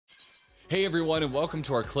Hey everyone, and welcome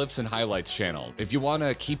to our Clips and Highlights channel. If you want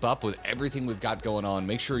to keep up with everything we've got going on,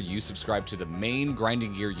 make sure you subscribe to the main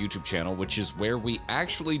Grinding Gear YouTube channel, which is where we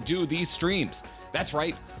actually do these streams. That's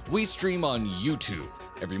right, we stream on YouTube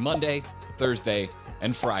every Monday, Thursday,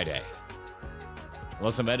 and Friday.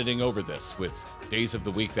 Unless I'm editing over this with days of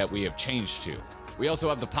the week that we have changed to. We also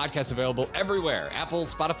have the podcast available everywhere. Apple,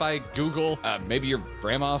 Spotify, Google. Maybe your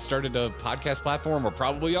grandma started a podcast platform. We're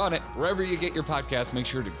probably on it. Wherever you get your podcast, make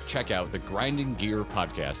sure to check out the Grinding Gear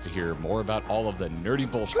podcast to hear more about all of the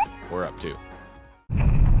nerdy bullshit we're up to.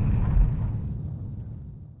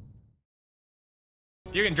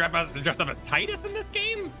 You can dress up as Titus in this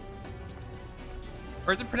game?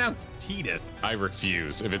 Or is it pronounced Titus? I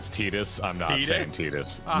refuse. If it's Titus, I'm not saying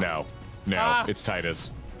Titus. No, it's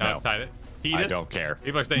Titus. No, it's Titus. Titus? I don't care.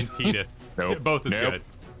 People are saying Titus. Nope. Both is good.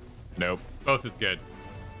 Nope. Both is good.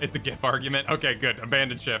 It's a GIF argument. Okay, good.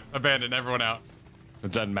 Abandon ship. Abandon everyone out.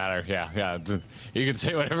 It doesn't matter. Yeah. You can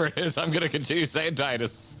say whatever it is. I'm going to continue saying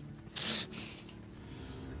Titus.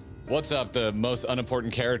 What's up, the most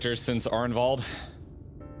unimportant character since Arnvald?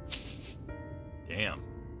 Damn.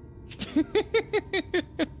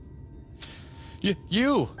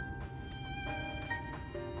 You!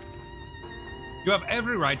 You have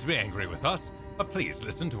every right to be angry with us, but please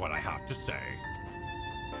listen to what I have to say.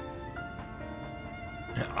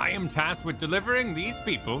 I am tasked with delivering these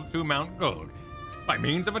people to Mount Gold by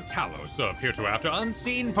means of a talos of hereafter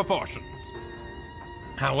unseen proportions.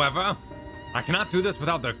 However, I cannot do this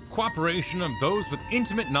without the cooperation of those with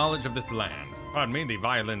intimate knowledge of this land. Pardon me, the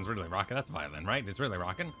violin's really rocking. That's a violin, right? It's really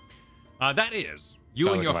rocking. That is,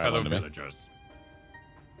 you and your fellow villagers.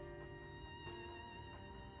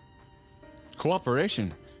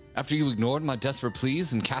 Cooperation? After you ignored my desperate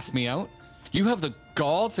pleas and cast me out? You have the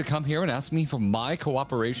gall to come here and ask me for my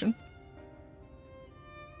cooperation?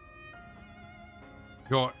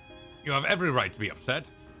 You have every right to be upset.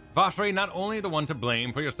 Vashri not only the one to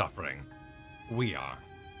blame for your suffering. We are.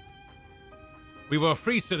 We were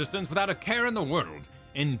free citizens without a care in the world,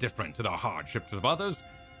 indifferent to the hardships of others.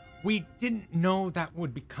 We didn't know what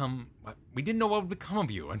would become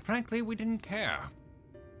of you, and frankly, we didn't care.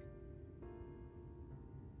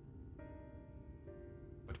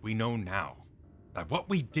 But we know now that what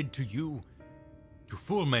we did to you, to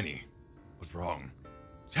fool many, was wrong.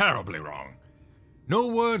 Terribly wrong. No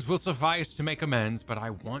words will suffice to make amends, but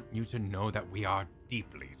I want you to know that we are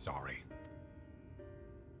deeply sorry.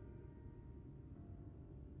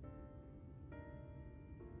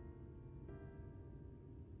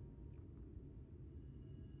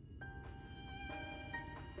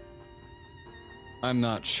 I'm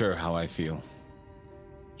not sure how I feel.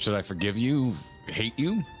 Should I forgive you? Hate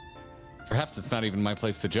you? Perhaps it's not even my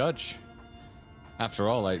place to judge. After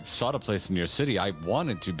all, I sought a place in your city. I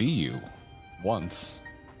wanted to be you. Once.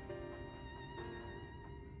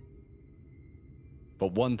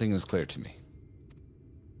 But one thing is clear to me.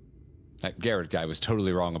 That Garrett guy was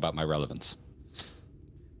totally wrong about my relevance.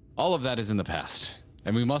 All of that is in the past,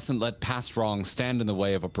 and we mustn't let past wrongs stand in the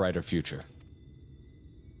way of a brighter future.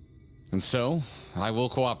 And so, I will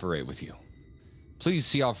cooperate with you. Please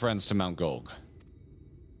see our friends to Mount Golg.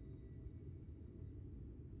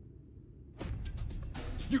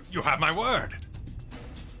 You have my word.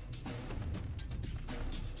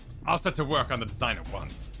 I'll set to work on the design at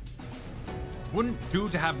once. Wouldn't do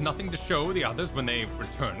to have nothing to show the others when they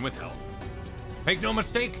return with help. Make no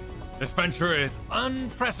mistake, this venture is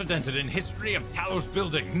unprecedented in history of Talos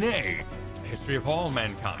building, nay, the history of all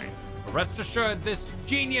mankind. But rest assured, this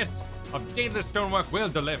genius of daedalus stonework will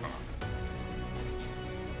deliver.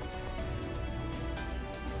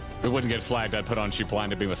 If it wouldn't get flagged, I'd put on She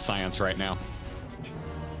Blinded Me with Science right now.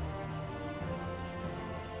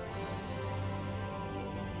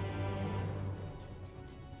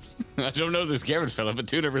 I don't know this Garrett fella, but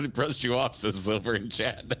dude, I really brushed you off, says Silver in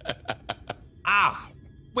chat.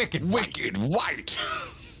 Wicked white.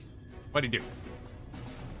 What'd he do?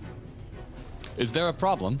 Is there a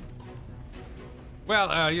problem?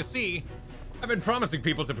 Well, you see, I've been promising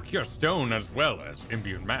people to procure stone as well as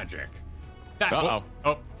imbued magic. Oh,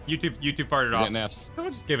 YouTube fired it off.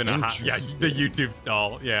 Someone just giving a hot, yeah, the YouTube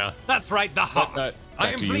stall. Yeah, that's right, the hot.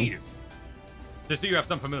 I am pleased to see you have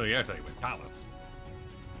some familiarity with Talos.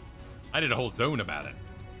 I did a whole zone about it.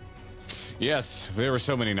 Yes, there were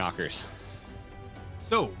so many knockers.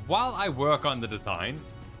 So, while I work on the design,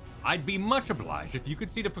 I'd be much obliged if you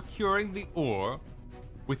could see to procuring the ore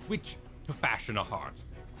with which to fashion a heart.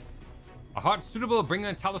 A heart suitable,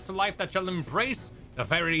 bringing Talos to life that shall embrace the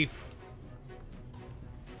very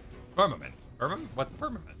firmament. Firmament? What's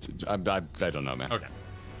firmament? I don't know, man. Okay.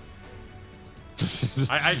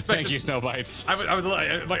 Thank you, Snowbites. I was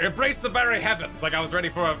like, embrace the very heavens. Like I was ready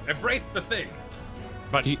for embrace the thing.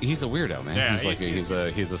 But he's a weirdo, man. Yeah, he's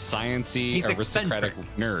a sciencey, aristocratic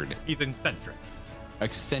nerd. He's eccentric.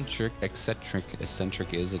 Eccentric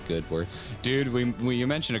is a good word, dude. You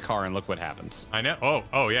mentioned a car and look what happens. I know.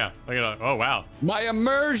 Oh yeah. Look at that. Oh wow. My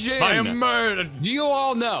immersion. Do you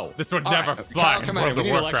all know this would never fly? Kyle, come here. We need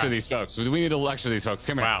to lecture these folks. We need to lecture these folks.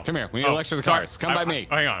 Come here. Wow. Come here. We need to lecture the cars. Come by me.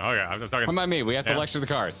 Hang on. Okay. I'm talking. Come by me. We have to lecture the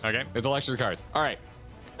cars. Okay. We have to lecture the cars. All right.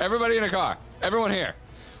 Everybody in a car. Everyone here.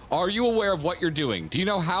 Are you aware of what you're doing? Do you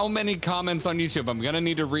know how many comments on YouTube I'm gonna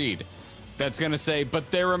need to read? That's gonna say,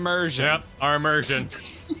 but their immersion. Yep. Our immersion.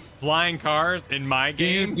 Flying cars in my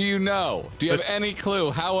game. Do you know? Do you have any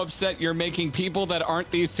clue how upset you're making people that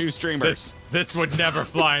aren't these two streamers? This would never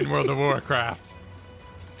fly in World of Warcraft.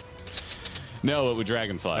 No, it would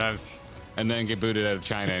Dragonfly. And then get booted out of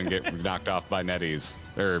China and get knocked off by NetEase.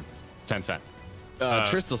 Or Tencent.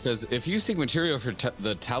 Tristal says, if you seek material for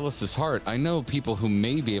the Talos' heart, I know people who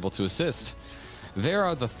may be able to assist. There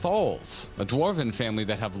are the Thalls, a dwarven family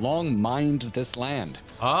that have long mined this land.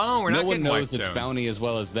 Oh, we're not getting No one knows its Whitestone. bounty as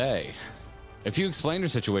well as they. If you explain your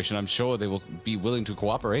situation, I'm sure they will be willing to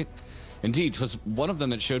cooperate. Indeed, 'twas one of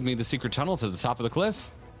them that showed me the secret tunnel to the top of the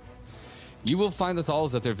cliff. You will find the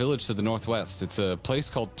Thalls at their village to the northwest. It's a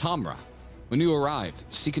place called Tamra. When you arrive,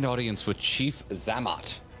 seek an audience with Chief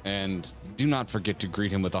Zamat. And do not forget to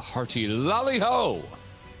greet him with a hearty lolly-ho!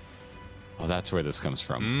 Oh, that's where this comes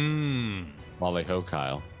from. Lolly-ho,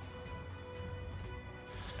 Kyle.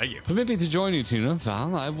 Thank you. Permit me to join you, Tuna.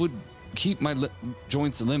 Val, I would keep my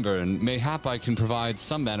joints limber, and mayhap I can provide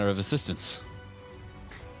some manner of assistance.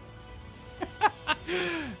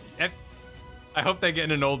 I hope they get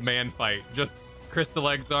in an old man fight. Just Crystal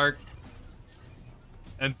Exarch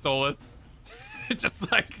and Solus.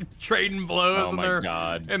 Just like trading blows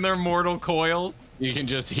in their mortal coils. You can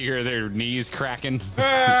just hear their knees cracking with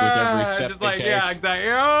every step just they like, take. yeah,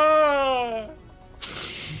 exactly.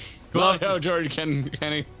 Oh, George,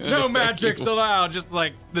 Kenny. No magics allowed. Just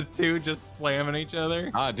like the two just slamming each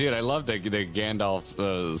other. Ah, dude, I love the Gandalf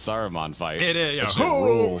Saruman fight. It is. That shit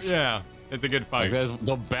rules. Yeah, it's a good fight. Like, that's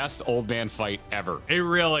the best old man fight ever. It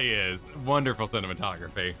really is. Wonderful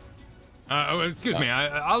cinematography. Excuse me.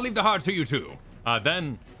 I'll leave the heart to you two.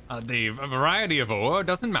 Then the variety of ore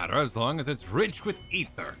doesn't matter as long as it's rich with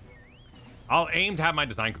ether. I'll aim to have my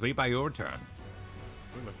design complete by your return.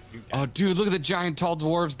 Oh, dude, look at the giant tall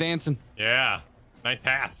dwarves dancing. Yeah, nice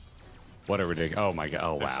hats. What a ridiculous! Oh my god!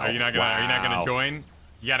 Oh wow! Are you not gonna? Are you not gonna join?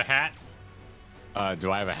 You got a hat?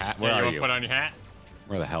 Do I have a hat? Where you are want you? to put on your hat?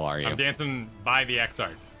 Where the hell are you? I'm dancing by the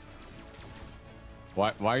Exarch.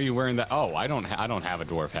 Why are you wearing that? Oh, I don't have a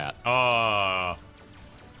dwarf hat. Oh.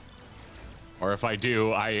 Or if I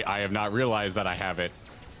do, I have not realized that I have it,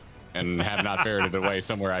 and have not ferreted it away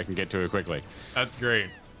somewhere I can get to it quickly. That's great.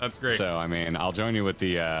 That's great. So I mean, I'll join you with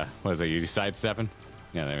the what is it? You sidestepping?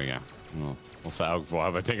 Yeah, there we go.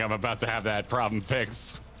 Well, I think I'm about to have that problem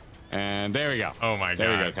fixed. And there we go. Oh my god.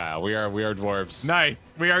 There we go, Kyle. We are dwarves. Nice.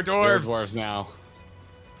 We are dwarves. We are dwarves now.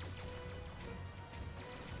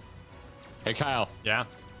 Hey, Kyle. Yeah?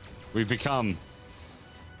 We've become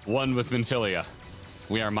one with Minfilia.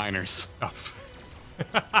 We are miners. Oh.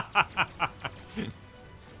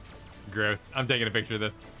 Gross. I'm taking a picture of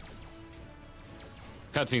this.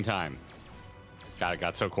 Cutscene time. God, it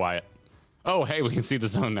got so quiet. Oh, hey, we can see the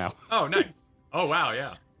zone now. Oh, nice. Oh, wow,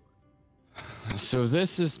 yeah. So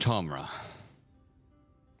this is Tamra.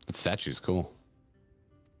 That statue's cool.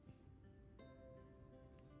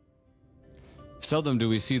 Seldom do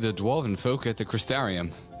we see the Dwarven folk at the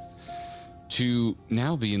Crystarium. To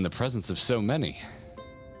now be in the presence of so many.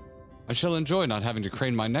 I shall enjoy not having to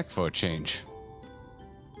crane my neck for a change.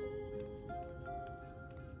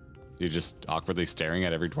 You're just awkwardly staring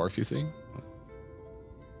at every dwarf you see?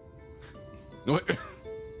 What?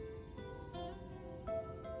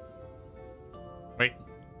 Wait.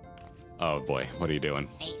 Oh boy, what are you doing?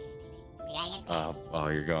 Oh,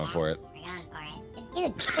 you're going for it. We're going for it.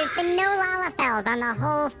 Dude, there's been no Lalafels on the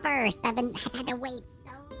whole first. I've had to wait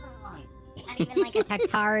so long. Not even like a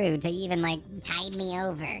Tartaru to even like tide me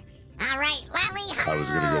over. All right, Lally Ho! I was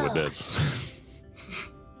gonna go with this.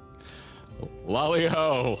 Lolly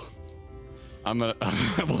Ho! I'm gonna.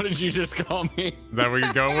 What did you just call me? Is that what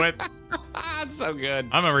you're going with? That's so good.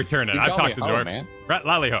 I'm gonna return it. You I've call me talked to a hoe, Dwarf. man.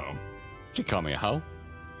 Lally Ho. You call me a hoe?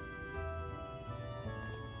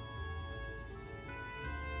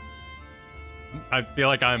 I feel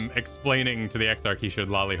like I'm explaining to the Exarch he should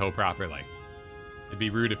Lally Ho properly. It'd be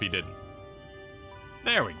rude if he didn't.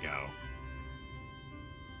 There we go.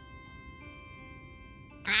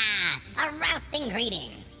 Ah, a rousting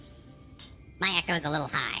greeting. My echo's a little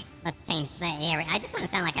high. Let's change the area. I just want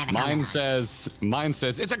to sound like I have a Mine helmet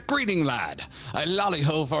says, it's a greeting, lad. A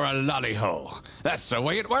lolly-ho for a lolly-ho. That's the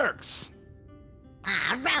way it works. on.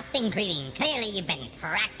 Ah, rousting greeting. Clearly you've been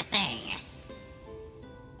practicing.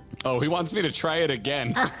 Oh, he wants me to try it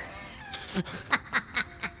again. Oh.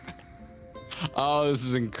 Oh, this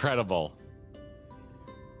is incredible.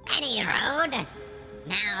 Any road?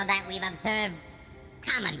 Now that we've observed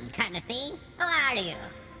common courtesy, who are you?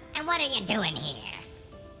 And what are you doing here?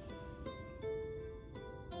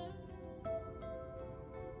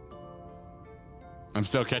 I'm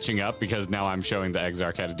still catching up because now I'm showing the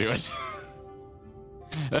Exarch how to do it.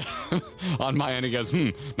 On my end, he goes,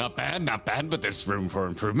 not bad, but there's room for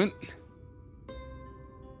improvement.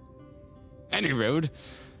 Any road.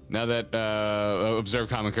 Now that observe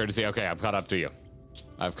common courtesy, okay, I've caught up to you.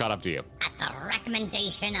 I've caught up to you. At the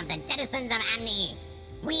recommendation of the denizens of Amni,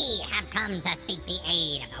 we have come to seek the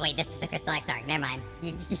aid of... Oh, wait, this is the Crystal Exarch. Never mind.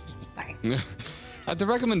 This part. At the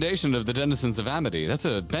recommendation of the denizens of Amity, that's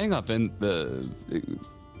a bang-up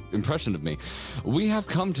impression of me. We have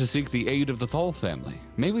come to seek the aid of the Thal family.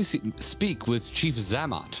 May we speak with Chief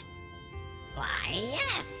Zammot? Why,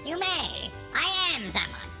 yes, you may. I am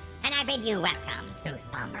Zammot, and I bid you welcome to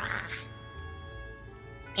Thumra.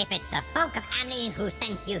 If it's the folk of Amni who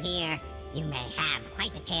sent you here, you may have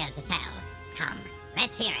quite a tale to tell. Come,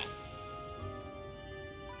 let's hear it.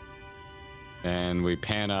 And we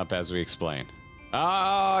pan up as we explain.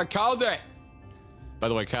 Ah, called it! By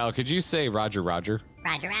the way, Kyle, could you say Roger, Roger?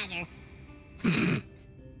 Roger, Roger.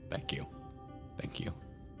 Thank you. Thank you.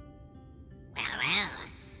 Well, well.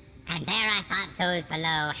 And there I thought those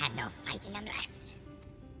below had no fight in them left.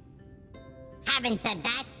 Having said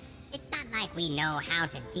that, it's not like we know how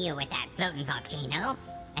to deal with that floating volcano,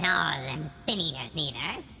 and all them sin-eaters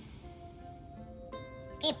neither.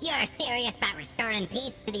 If you're serious about restoring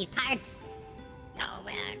peace to these parts, oh,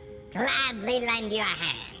 we'll gladly lend you a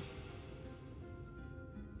hand.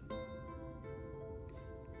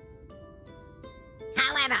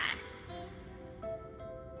 However,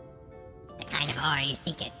 the kind of ore you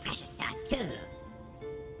seek is precious to us too.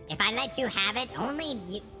 If I let you have it,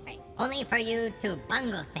 only for you to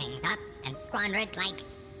bungle things up and squander it like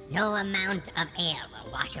no amount of ale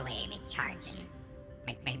will wash away me charging.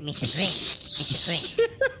 Me chagrin.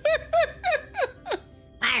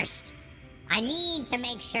 First, I need to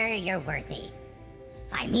make sure you're worthy.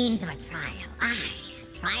 By means of a trial. Aye,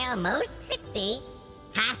 a trial most tricksy,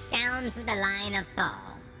 passed down through the line of Thal.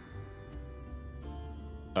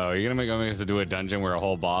 Oh, you're gonna make us to do a dungeon where a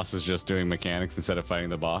whole boss is just doing mechanics instead of fighting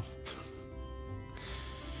the boss?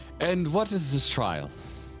 And what is this trial?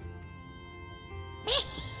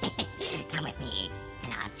 Come with me,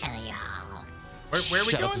 and I'll tell you all. Where are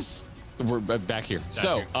we going? We're back here.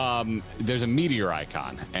 So, there's a meteor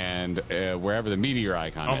icon, and wherever the meteor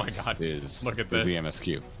icon is Look at is this. the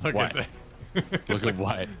MSQ. Look What? at that. Look at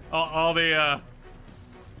what? All the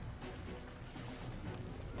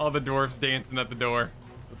dwarves dancing at the door.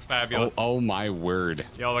 It's fabulous. Oh my word.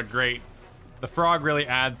 Y'all look great. The frog really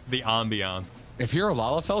adds to the ambiance. If you're a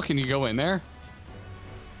Lalafell, can you go in there?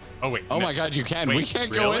 Oh wait. Oh no. my god, you can. Wait, we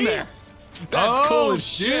can't go in really? there. That's cool as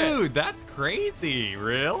shit. Dude, that's crazy.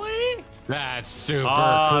 Really? That's super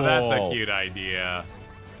Oh, cool. that's a cute idea.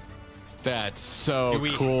 That's so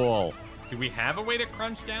cool. Do we have a way to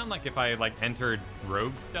crunch down? Like if I entered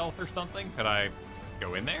rogue stealth or something, could I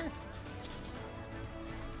go in there?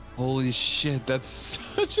 Holy shit, that's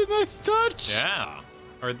such a nice touch. Yeah.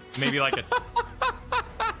 Or maybe like a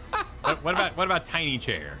what about tiny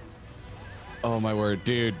chair? Oh my word,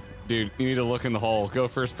 dude, you need to look in the hole. Go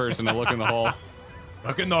first person and look in the hole.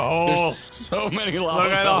 Look in the hole. There's so many Look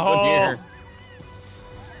at the Lalafells in hole. here.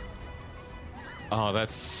 Oh,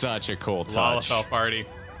 that's such a cool touch. Lalafell party.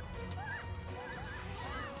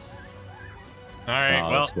 All right, Oh,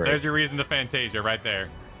 well, that's great. there's your reason to Fantasia right there.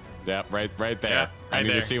 Yep, right there. Yeah, I right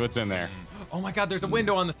need there. to see what's in there. Oh my god, there's a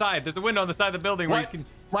window on the side. There's a window on the side of the building where What? you can...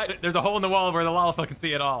 What? There's a hole in the wall where the Lalafell can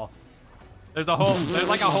see it all. There's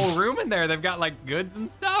like a whole room in there. They've got like goods and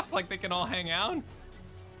stuff. Like they can all hang out.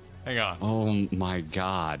 Hang on. Oh my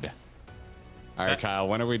god. All right, Kyle,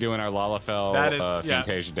 when are we doing our Lalafell That is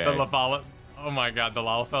Fantasia Day? Oh my god, the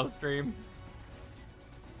Lalafell stream.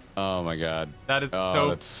 Oh my god. That is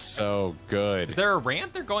that's so good. Is there a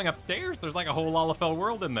ramp? They're going upstairs. There's like a whole Lalafell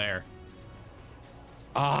world in there.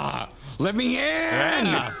 Ah, let me in!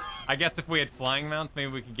 Yeah. I guess if we had flying mounts,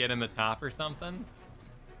 maybe we could get in the top or something.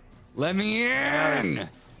 Let me in!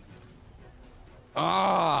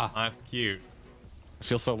 Ah! Oh, that's cute. I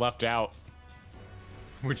feel so left out.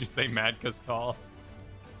 Would you say mad 'cause tall?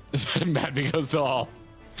 Mad because tall.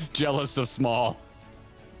 Jealous of small.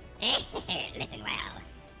 Here, listen well.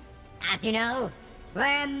 As you know,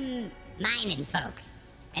 we're mining folk.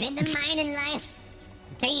 And in the mining life,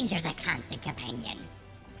 danger's a constant companion.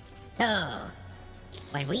 So,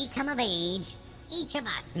 when we come of age, each of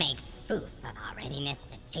us makes proof of our readiness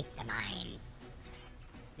to take the mines.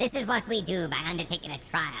 This is what we do by undertaking a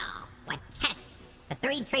trial, what tests the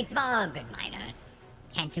 3 traits of all good miners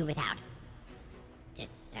can't do without.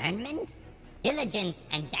 Discernment, diligence,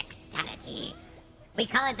 and dexterity. We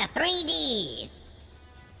call it the 3 Ds.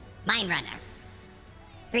 Mine Runner.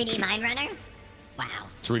 3D Mine Runner? Wow.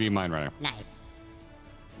 3D Mine Runner. Nice.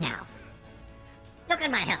 Now, look at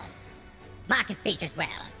my helm. Mark its features well.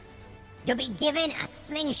 You'll be given a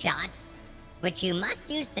slingshot, which you must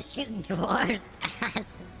use to shoot dwarves as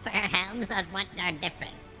per helms as what are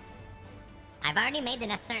different. I've already made the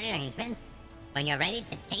necessary arrangements. When you're ready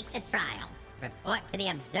to take the trial, report to the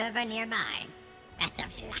observer nearby. Best of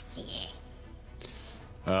luck to you.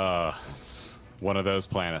 It's one of those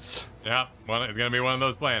planets. Yeah, it's gonna be one of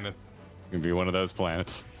those planets. Gonna be one of those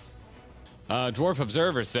planets. Dwarf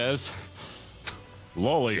Observer says,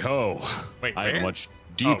 "Lolly ho! Wait, I have a where? much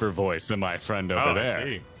deeper voice than my friend over I there.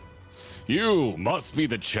 see. You must be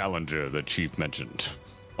the challenger the chief mentioned.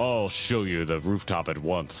 I'll show you the rooftop at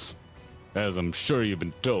once. As I'm sure you've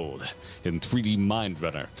been told, in 3D Mind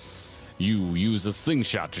Runner, you use a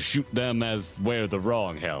slingshot to shoot them as wear the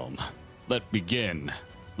wrong helm. Let's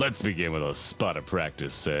begin with a spot of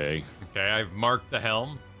practice, say." Okay, I've marked the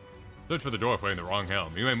helm. Search for the dwarf wearing the wrong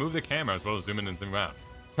helm. You may move the camera as well as zoom in and zoom out.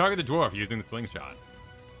 Target the dwarf using the slingshot.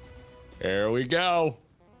 There we go.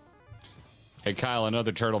 Hey, Kyle,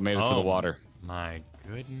 another turtle made it to the water. My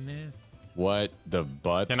goodness. What the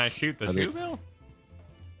butts? Can I shoot the shoe bill?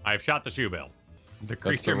 I've shot the shoe bill. The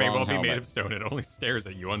creature may wrong well be made helmet. of stone. It only stares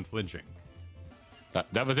at you unflinching.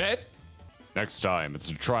 That was it? Next time, it's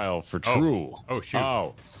a trial for true. Oh, shoot.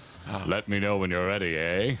 Oh. Let me know when you're ready,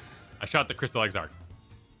 eh? I shot the crystal exarch.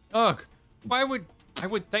 Ugh. I would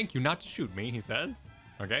thank you not to shoot me, he says.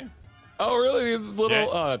 Okay. Oh, really? It's little. Yeah.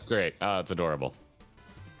 Oh, that's great. Oh, it's adorable.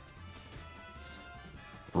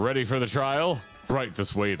 Ready for the trial? Right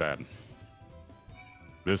this way, then.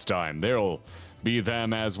 This time, there'll be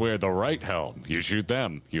them as wear the right helm. You shoot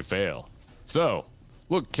them, you fail. So,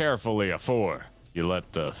 look carefully afore you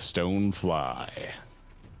let the stone fly.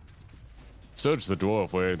 Search the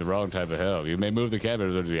dwarf wearing the wrong type of helm. You may move the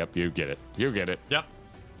camera. Yep, you get it. You get it. Yep.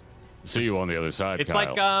 See you on the other side, It's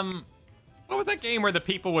Kyle. like, what was that game where the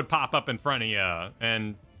people would pop up in front of you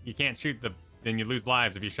and you can't shoot then you lose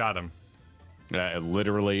lives if you shot them?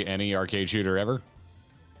 Literally any arcade shooter ever.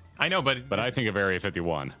 I know, but I think of Area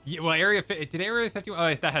 51. Yeah, well, Area 51?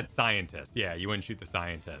 Oh, that had scientists. Yeah, you wouldn't shoot the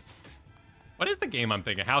scientists. What is the game I'm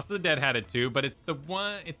thinking? House of the Dead had it too, but it's the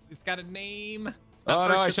one. It's got a name. Oh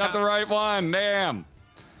no, I shot the right one. Damn.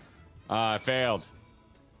 I failed.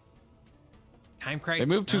 Time Crisis.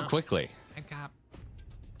 They moved too quickly. Time Cop.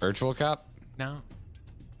 Virtual Cop? No.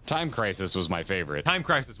 Time Crisis was my favorite. Time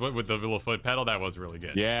Crisis with the little foot pedal. That was really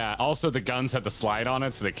good. Yeah. Also, the guns had the slide on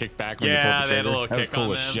it, so they kick back when you Yeah, pulled the they trigger. had a little That was kick cool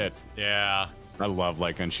on as them. shit. Yeah. I love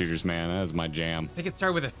light gun shooters, man. That is my jam. I think it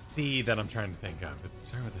started with a C that I'm trying to think of. It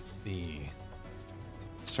started with a C.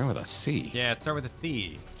 Start with a C. Yeah, it started with a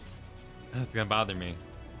C. That's gonna bother me.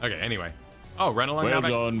 Okay, anyway. Oh, run along Well now.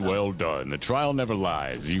 done, well done. The trial never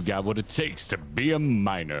lies. You got what it takes to be a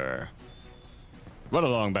miner. Run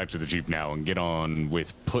along back to the Jeep now and get on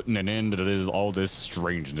with putting an end to all this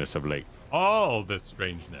strangeness of late. All this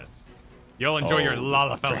strangeness. You'll enjoy your All this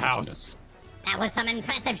Lalafell house. strangeness. That was some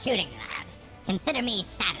impressive shooting, lad. Consider me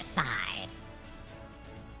satisfied.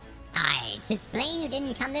 Aye, 'tis plain you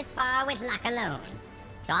didn't come this far with luck alone.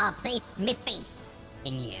 So I'll place me faith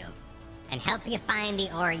in you and help you find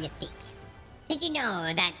the ore you seek. Did you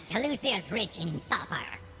know that Calusia's rich in sulfur?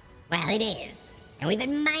 Well, it is, and we've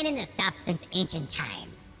been mining the stuff since ancient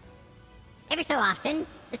times. Every so often,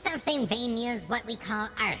 the self-same vein yields what we call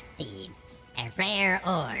earth seeds, a rare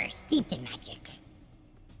ore steeped in magic.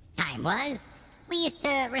 Time was, we used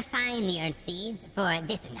to refine the earth seeds for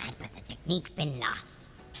this and that, but the technique's been lost.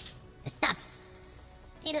 The stuff's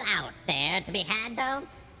still out there to be had, though,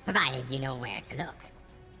 provided you know where to look.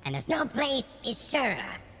 And there's no place is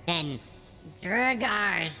surer than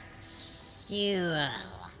Durgar's Jewel.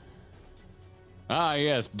 Ah,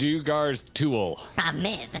 yes, Dugar's Tool. Problem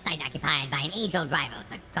is, the site's occupied by an age-old rival,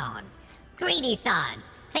 the gods. Greedy sods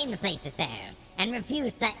claim the place is theirs and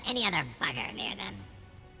refuse to let any other bugger near them.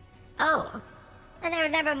 Oh, and there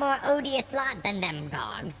was never more odious lot than them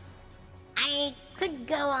dogs. I could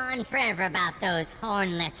go on forever about those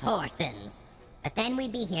hornless horsins, but then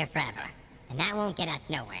we'd be here forever, and that won't get us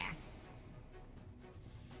nowhere.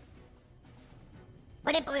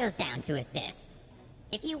 What it boils down to is this.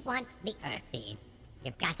 If you want the Earthseed,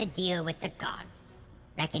 you've got to deal with the gods.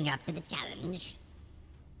 Reckon you're up to the challenge?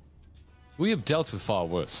 We have dealt with far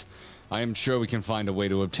worse. I am sure we can find a way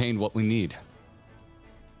to obtain what we need.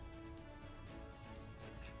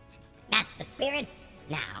 That's the spirit.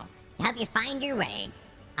 Now, to help you find your way,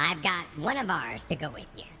 I've got one of ours to go with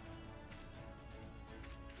you.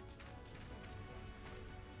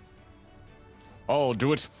 I'll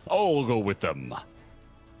do it. I'll go with them.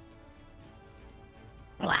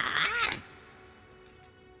 What?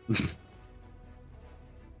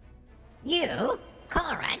 You?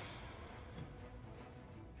 Correct.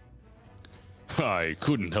 I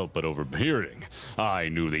couldn't help but overhearing. I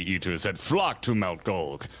knew the Eaters had flocked to Mount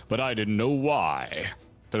Golg, but I didn't know why.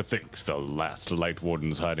 To think the last Light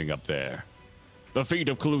Warden's hiding up there. The fate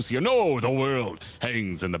of Calusia, no, the world,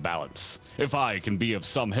 hangs in the balance. If I can be of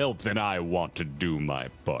some help, then I want to do my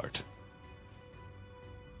part.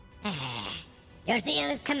 Your zeal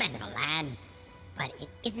is commendable, lad, but it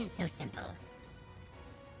isn't so simple.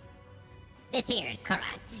 This here's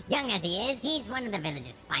Korat. Young as he is, he's one of the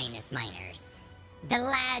village's finest miners. The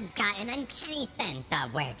lad's got an uncanny sense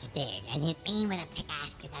of where to dig, and his aim with a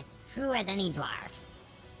pickaxe is as true as any dwarf.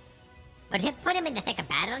 But to put him in the thick of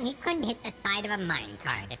battle, and he couldn't hit the side of a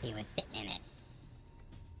minecart if he was sitting in it.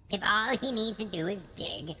 If all he needs to do is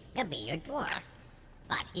dig, he'll be your dwarf.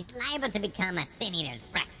 But he's liable to become a sin eater's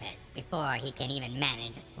breakfast before he can even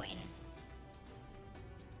manage a swing.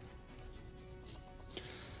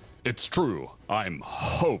 It's true, I'm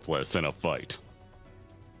hopeless in a fight.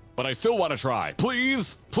 But I still want to try.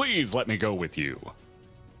 Please, please let me go with you.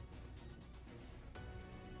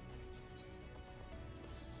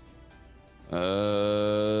 I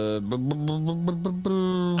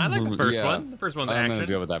like the first one. The first one's action. I'm gonna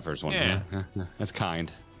deal with that first one. Yeah. That's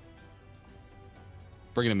kind.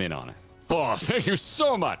 Bringing him in on it. Oh, thank you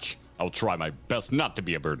so much. I'll try my best not to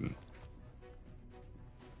be a burden.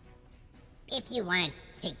 If you want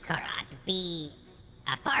to take Korat,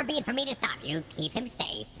 far be it for me to stop you. Keep him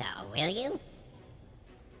safe, though, will you?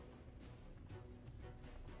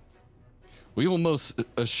 We will most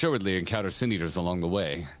assuredly encounter sin eaters along the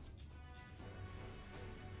way.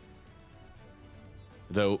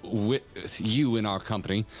 Though with you in our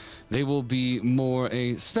company, they will be more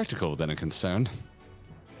a spectacle than a concern.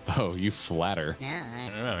 Oh, you flatter. No,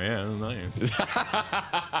 Oh, yeah, that's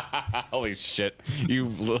nice. Holy shit.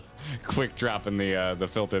 You quick drop in the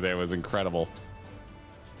filter there was incredible.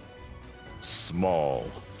 Small.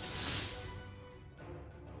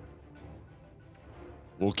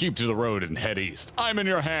 We'll keep to the road and head east. I'm in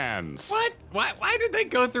your hands. What? Why did they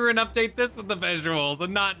go through and update this with the visuals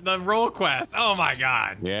and not the role quest? Oh my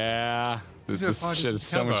god. Yeah. This shit is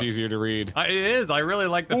so much easier to read. It is. I really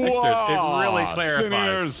like the pictures. Whoa, it really clarifies.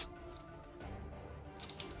 Sinners.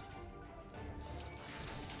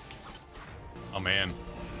 Oh man.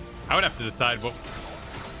 I would have to decide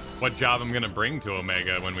what job I'm gonna bring to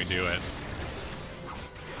Omega when we do it.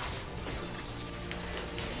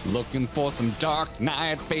 Looking for some dark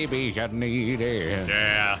night, baby, I need it.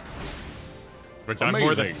 Yeah. Which Amazing. I'm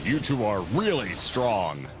more than You two are really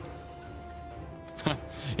strong.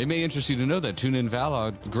 It may interest you to know that Tuna and Val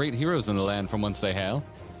are great heroes in the land from whence they hail.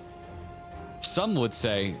 Some would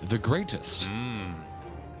say the greatest.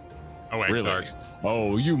 Oh, wait, Really? sorry.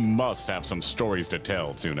 Oh, you must have some stories to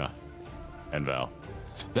tell, Tuna and Val.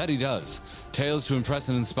 That he does. Tales to impress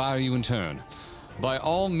and inspire you in turn. By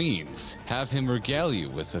all means, have him regale you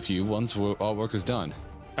with a few once our work is done.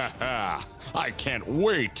 Ha ha! I can't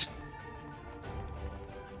wait!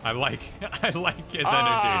 I like his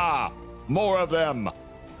Ah! More of them!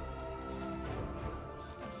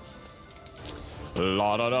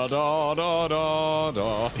 La da da da da da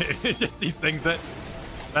da. energy. Just he sings it.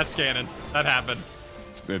 That's canon. That happened.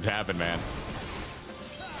 It's happened, man.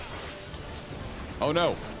 Oh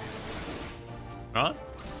no. Huh?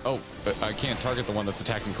 Oh, I can't target the one that's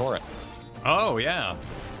attacking Korat. Oh yeah.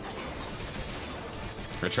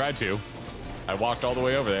 I tried to. I walked all the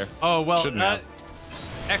way over there. Oh well. Shouldn't have.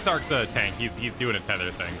 Exarch's a tank. He's doing a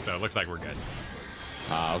tether thing, so it looks like we're good.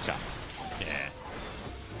 Ah, okay. Yeah.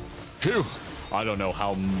 Phew. I don't know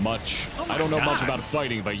how much. Oh my I don't know much God. about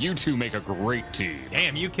fighting, but you two make a great team.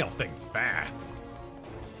 Damn, you kill things fast.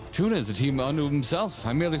 Tuna is a team unto himself.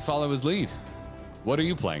 I merely follow his lead. What are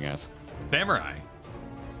you playing as? Samurai.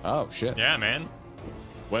 Oh, shit. Yeah, man.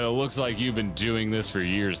 Well, it looks like you've been doing this for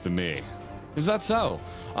years to me. Is that so?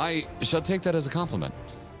 I shall take that as a compliment.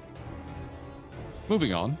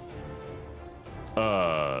 Moving on.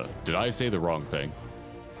 Did I say the wrong thing?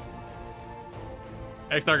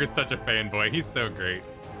 Exarch is such a fanboy. He's so great.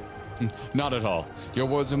 Not at all. Your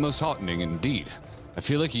words are most heartening indeed. I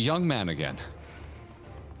feel like a young man again.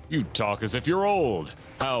 You talk as if you're old.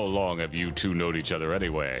 How long have you two known each other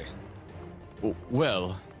anyway?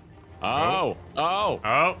 Well... Oh! Get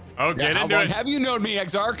how into long it. have you known me,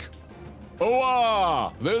 Exarch?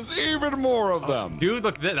 Oh, there's even more of them. Dude,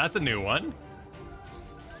 look, that's a new one.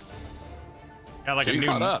 Got like So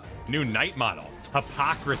a new knight model.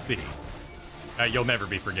 Hypocrisy. You'll never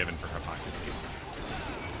be forgiven for hypocrisy.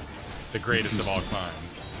 The greatest of all time.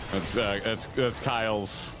 That's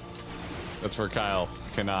Kyle's. That's where Kyle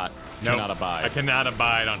cannot abide. I cannot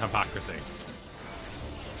abide on hypocrisy.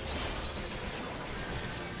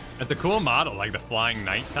 That's a cool model, like the flying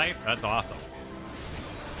knight type. That's awesome.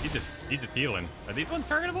 He's just healing. Are these ones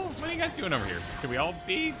targetable? What are you guys doing over here? Should we all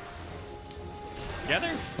be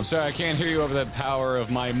together? I'm sorry, I can't hear you over the power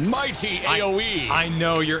of my mighty AoE. I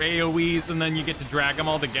know your AoEs, and then you get to drag them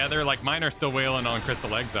all together. Like mine are still wailing on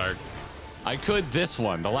Crystal Exarch. I could this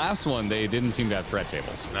one. The last one, they didn't seem to have threat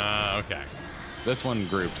tables. Okay. This one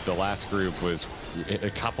grouped. The last group was a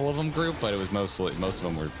couple of them grouped, but it was most of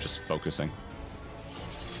them were just focusing.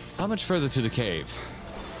 How much further to the cave?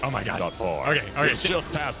 Oh my god. Not far. Okay. It's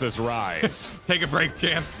just past this rise. Take a break,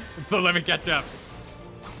 champ. Let me catch up.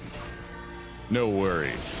 No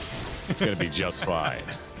worries. It's gonna be just fine.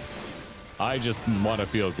 I just want to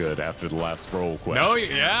feel good after the last roll quest. No,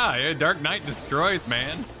 yeah, Dark Knight destroys,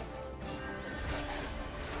 man.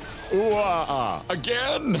 Ooh,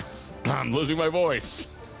 again? I'm losing my voice.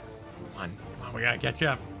 Come on, we gotta catch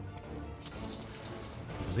up.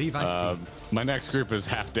 I believe I see. My next group is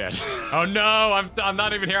half dead. Oh no, I'm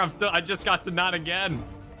not even here. I just got to not again.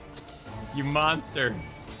 You monster.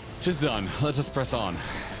 Just done. Let us press on.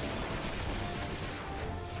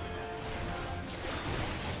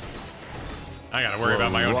 I gotta worry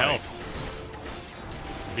about my own health.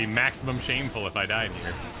 It'd be maximum shameful if I died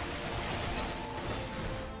here.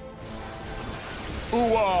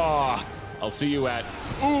 Ooh-ah! I'll see you at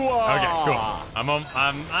ooh-ah! Okay, cool.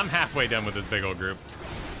 I'm halfway done with this big old group.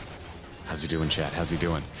 How's he doing, chat? How's he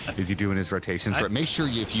doing? Is he doing his rotations? Make sure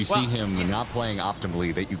if you see him not playing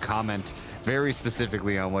optimally, that you comment very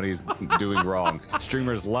specifically on what he's doing wrong.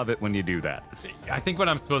 Streamers love it when you do that. I think what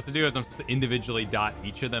I'm supposed to do is I'm supposed to individually dot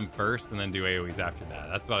each of them first and then do AoEs after that.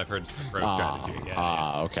 That's what I've heard is the pro strategy.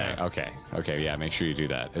 Okay. Yeah, make sure you do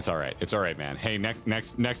that. It's all right, man. Hey,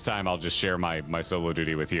 next time I'll just share my solo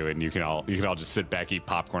duty with you, and you can all just sit back, eat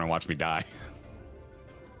popcorn, and watch me die.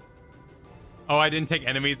 Oh, I didn't take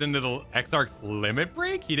enemies into the Exarch's limit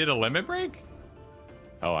break? He did a limit break?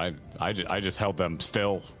 Oh, I just held them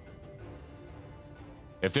still.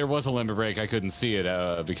 If there was a limit break, I couldn't see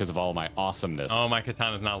it because of all my awesomeness. Oh, my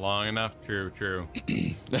katana's not long enough. True.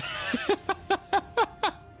 Do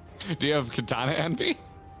you have katana envy?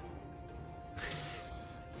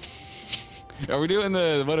 Are we doing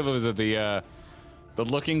the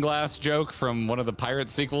Looking Glass joke from one of the pirate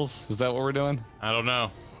sequels? Is that what we're doing? I don't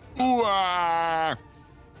know. Ooh-ah!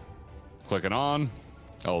 Clicking on.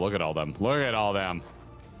 Oh, look at all them. Look at all them.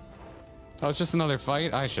 Oh, it's just another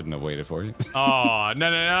fight? I shouldn't have waited for you. Oh,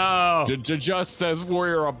 no. Just as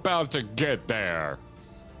we're about to get there.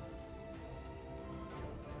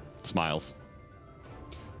 Smiles.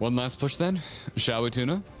 One last push then. Shall we,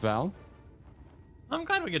 Tuna? Val? I'm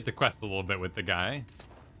glad we get to quest a little bit with the guy.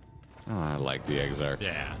 Oh, I like the Exarch.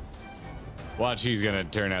 Yeah. Watch, he's gonna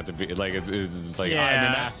turn out to be like it's like I'm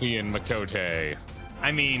an Asian Makote.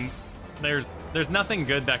 I mean, there's nothing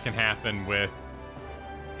good that can happen with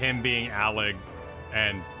him being Allig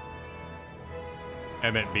and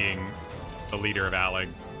Emmett being the leader of Allig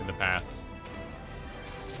in the past.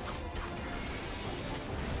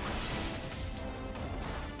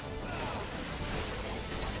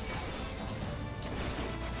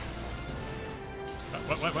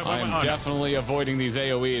 I'm definitely avoiding these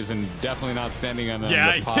AoEs and definitely not standing on the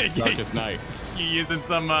darkest night. You using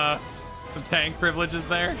some tank privileges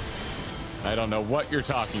there? I don't know what you're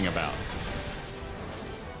talking about.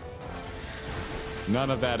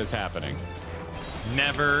 None of that is happening.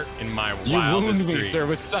 Never in my wildest You wound me, dreams. sir,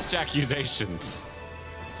 with such accusations.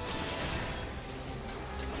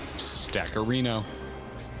 Stackerino.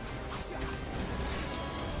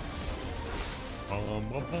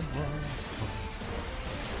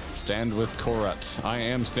 Stand with Koret. I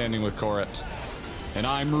am standing with Koret. And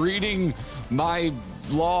I'm reading my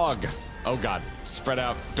log. Oh god, spread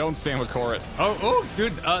out. Don't stand with Koret. Oh,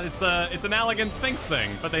 dude, it's an elegant Sphinx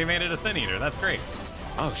thing, but they made it a Sin Eater. That's great.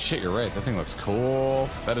 Oh shit, you're right. That thing looks cool.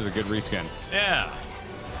 That is a good reskin. Yeah.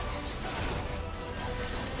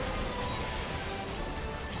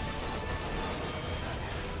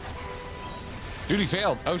 Dude, he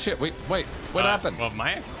failed. Oh shit! Wait. What happened? Well,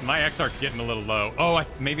 my Exarch's getting a little low. Oh,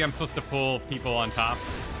 maybe I'm supposed to pull people on top.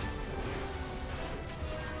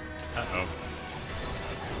 Uh-oh.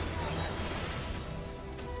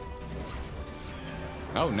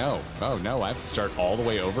 Oh no! Oh no! I have to start all the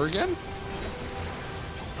way over again.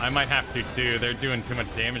 I might have to too. They're doing too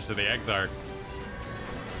much damage to the Exarch.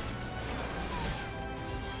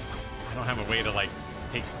 I don't have a way to like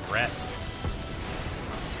take breath.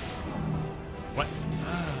 What?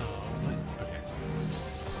 Oh, what?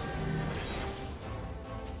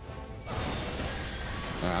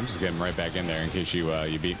 Okay. I'm just getting right back in there in case you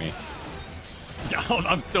beat me. Yeah,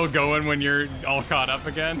 I'm still going when you're all caught up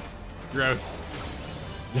again. Gross.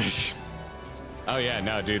 Oh yeah,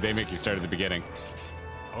 no, dude, they make you start at the beginning.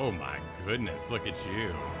 Oh my goodness, look at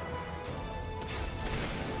you.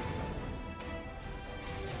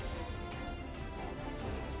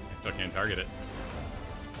 I still can't target it.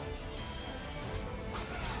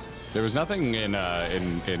 There was nothing in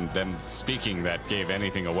them speaking that gave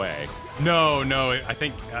anything away. No, I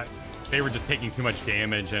think they were just taking too much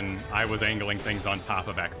damage, and I was angling things on top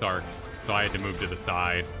of Exarch, so I had to move to the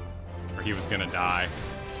side, or he was gonna die.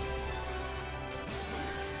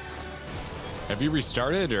 Have you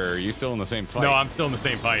restarted, or are you still in the same fight? No, I'm still in the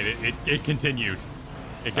same fight. It continued.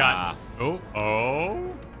 It got... Oh,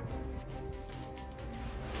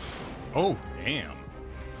 damn.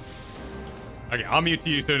 Okay, I'll mute to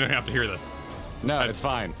you so you don't have to hear this. No, it's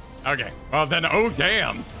fine. Okay, well then, oh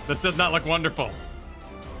damn. This does not look wonderful.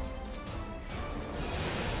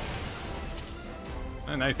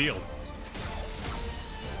 Nice heals.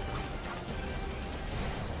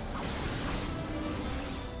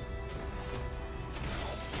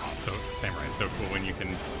 So Samurai is so cool when you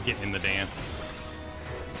can get in the dance.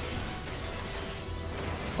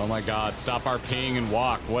 Oh my god, stop RPing and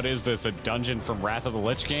walk. What is this, a dungeon from Wrath of the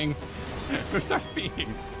Lich King? Who's RPing?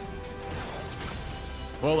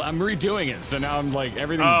 Well, I'm redoing it, so now I'm like,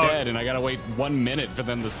 everything's dead, and I gotta wait 1 minute for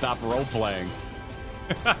them to stop role-playing.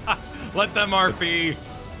 Let them RP.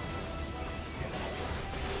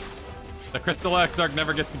 The Crystal Exarch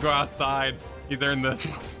never gets to go outside. He's earned this.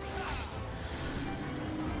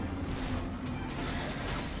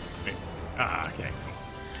 Okay.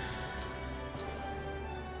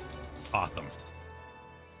 Awesome.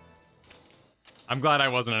 I'm glad I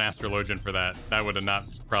wasn't an astrologian for that. That would have not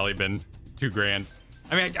probably been too grand.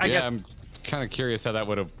 I mean, I guess... I'm kind of curious how that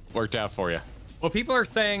would have worked out for you. Well, people are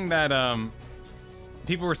saying that,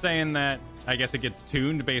 people were saying that, I guess it gets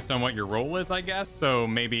tuned based on what your role is, I guess. So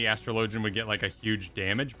maybe astrologian would get, like, a huge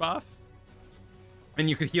damage buff. And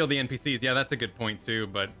you could heal the NPCs. Yeah, that's a good point, too.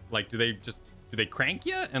 But, like, do they crank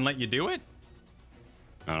you and let you do it?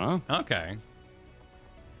 I don't know. Okay.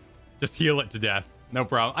 Just heal it to death. No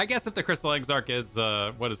problem. I guess if the Crystal Exarch is,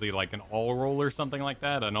 what is he, like an all-roll or something like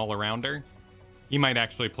that? An all-arounder? He might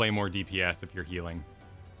actually play more DPS if you're healing.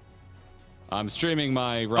 I'm streaming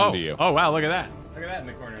my run to you. Oh, wow, look at that. Look at that in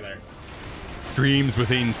the corner there. Streams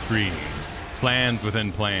within streams. Plans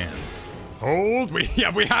within plans. Hold. We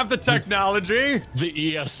have the technology. The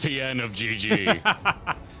ESPN of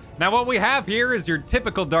GG. Now, what we have here is your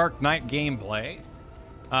typical Dark Knight gameplay.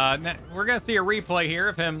 Now, we're going to see a replay here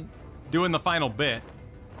of him doing the final bit.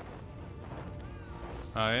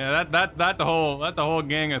 Yeah, that's a whole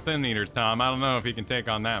gang of Sin Eaters, Tom. I don't know if he can take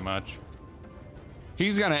on that much.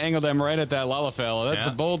 He's gonna angle them right at that Lalafell. That's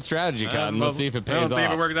a bold strategy, Cotton. Let's see if it pays off. Let's see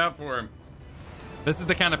if it works out for him. This is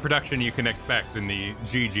the kind of production you can expect in the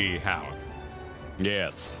GG house.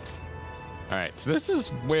 Yes. All right, so this is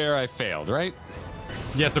where I failed, right?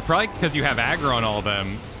 Yeah, so probably because you have aggro on all of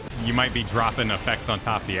them, you might be dropping effects on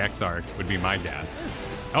top of the Exarch, would be my guess.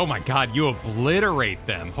 Oh my god, you obliterate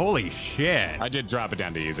them. Holy shit. I did drop it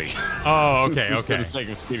down to easy. Oh, okay, okay. For the sake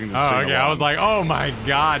of speeding the stream okay, along. I was like, oh my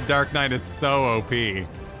god, Dark Knight is so OP.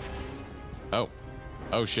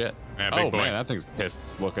 Oh shit. Yeah, big boy. Man, that thing's pissed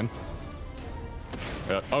looking.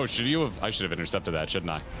 Should you have? I should have intercepted that,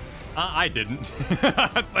 shouldn't I? I didn't.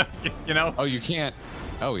 So, you know. Oh, you can't.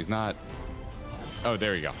 Oh, he's not. Oh,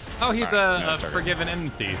 there you go. Oh, he's right, a forgiven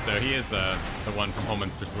enmity, so he is the one from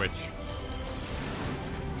Holminster Switch.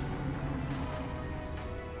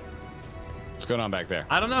 What's going on back there?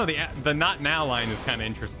 I don't know. The not now line is kind of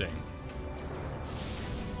interesting.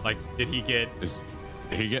 Like, did he get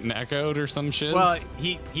an echoed or some shit? Well,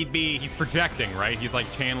 he's projecting, right? He's like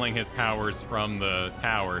channeling his powers from the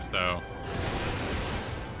tower, so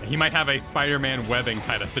he might have a Spider-Man webbing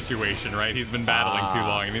kind of situation, right? He's been battling too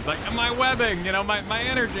long, and he's like, my webbing, you know, my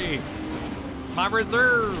energy, my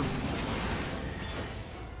reserves.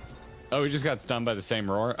 Oh, he just got stunned by the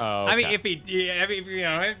same roar. Oh, okay. I mean, if you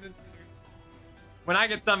know. when I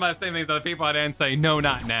get some of the same things other people, I didn't say no,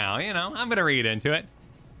 not now. You know, I'm gonna read into it.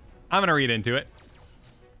 I'm gonna read into it.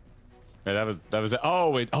 Yeah, that was it.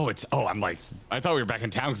 Oh, I'm like, I thought we were back in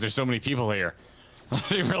town because there's so many people here. I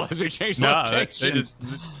didn't realize we changed locations.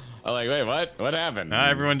 I'm like, wait, what? What happened?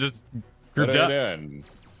 Everyone just grouped what up. What are you doing?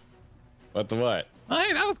 What the what?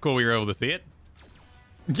 Hey, that was cool. We were able to see it.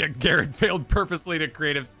 Yeah, Garrett failed purposely to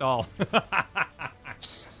creative stall.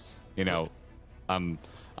 You know, I'm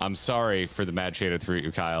sorry for the mad shade I threw at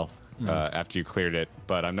you, Kyle, after you cleared it,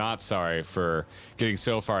 but I'm not sorry for getting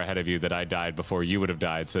so far ahead of you that I died before you would have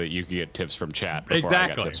died so that you could get tips from chat before I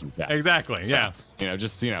got tips from chat. Exactly, So, yeah. You know,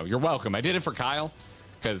 just, you know, you're welcome. I did it for Kyle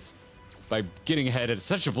because by getting ahead at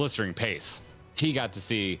such a blistering pace, he got to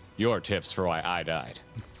see your tips for why I died.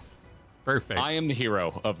 Perfect. I am the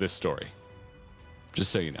hero of this story.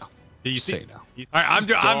 Just so you know. Do you see? Say no. All right, I'm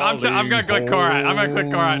gonna click Korat. I'm gonna click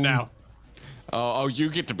Korat now. Oh, you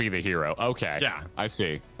get to be the hero. Okay. Yeah. I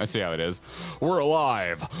see how it is. We're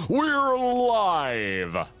alive. We're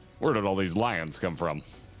alive. Where did all these lions come from?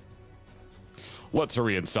 Let's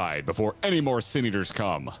hurry inside before any more sin eaters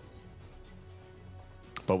come.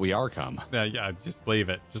 But we are come. Yeah, just leave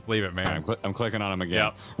it. Just leave it, man. I'm clicking on him again.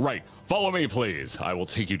 Yep. Right. Follow me, please. I will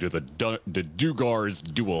take you to the Dugar's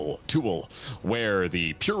Tool, where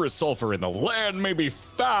the purest sulfur in the land may be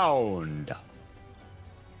found.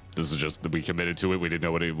 This is just we committed to it. We didn't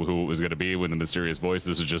know who it was going to be when the mysterious voice.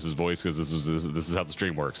 This is just his voice because this is how the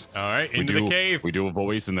stream works. All right, into the cave. We do a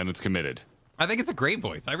voice and then it's committed. I think it's a great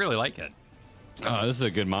voice. I really like it. This is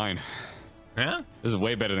a good mine. Yeah. This is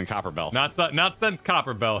way better than Copperbell. Not since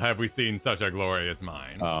Copperbell have we seen such a glorious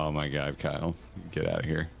mine. Oh my God, Kyle, get out of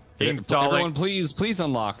here. Everyone, please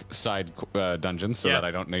unlock side dungeons so that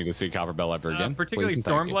I don't need to see Copperbell ever again. Particularly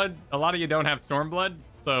Stormblood. A lot of you don't have Stormblood,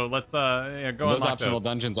 so let's go. Those optional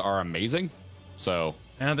dungeons are amazing. So.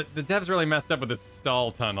 And the devs really messed up with this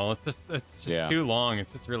stall tunnel. It's just too long.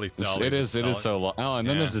 It's just really stalled. It is so long. Oh, and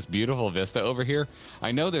then there's this beautiful vista over here.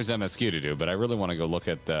 I know there's MSQ to do, but I really want to go look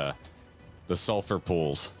at the sulfur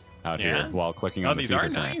pools out here while clicking on the these are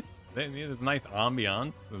nice. There's a nice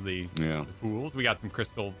ambiance of the pools. We got some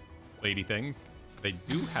crystal lady things. They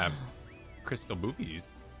do have crystal boobies.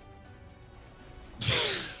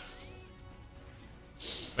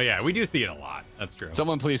 But yeah, we do see it a lot. That's true.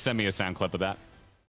 Someone please send me a sound clip of that.